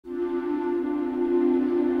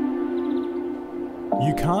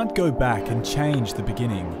You can't go back and change the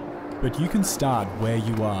beginning, but you can start where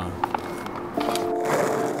you are.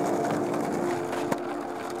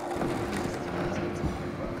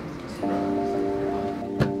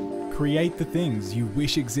 Create the things you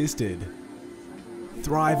wish existed.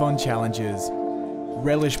 Thrive on challenges,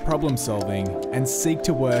 relish problem solving, and seek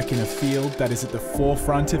to work in a field that is at the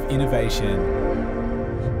forefront of innovation.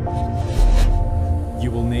 You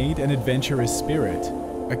will need an adventurous spirit,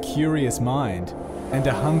 a curious mind, and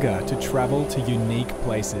a hunger to travel to unique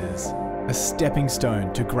places. A stepping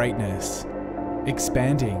stone to greatness.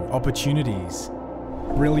 Expanding opportunities.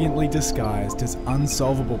 Brilliantly disguised as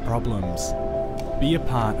unsolvable problems. Be a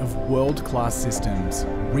part of world-class systems,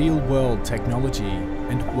 real-world technology,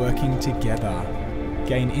 and working together.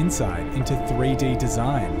 Gain insight into 3D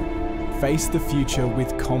design. Face the future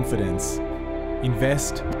with confidence.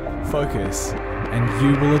 Invest, focus, and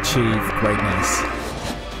you will achieve greatness.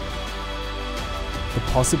 The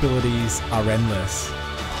possibilities are endless.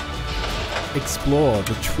 Explore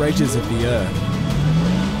the treasures of the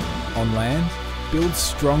earth. On land, build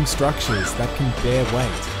strong structures that can bear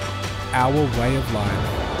weight. Our way of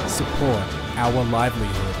life, support our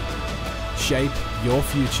livelihood. Shape your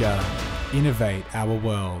future, innovate our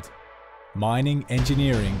world. Mining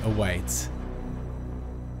engineering awaits.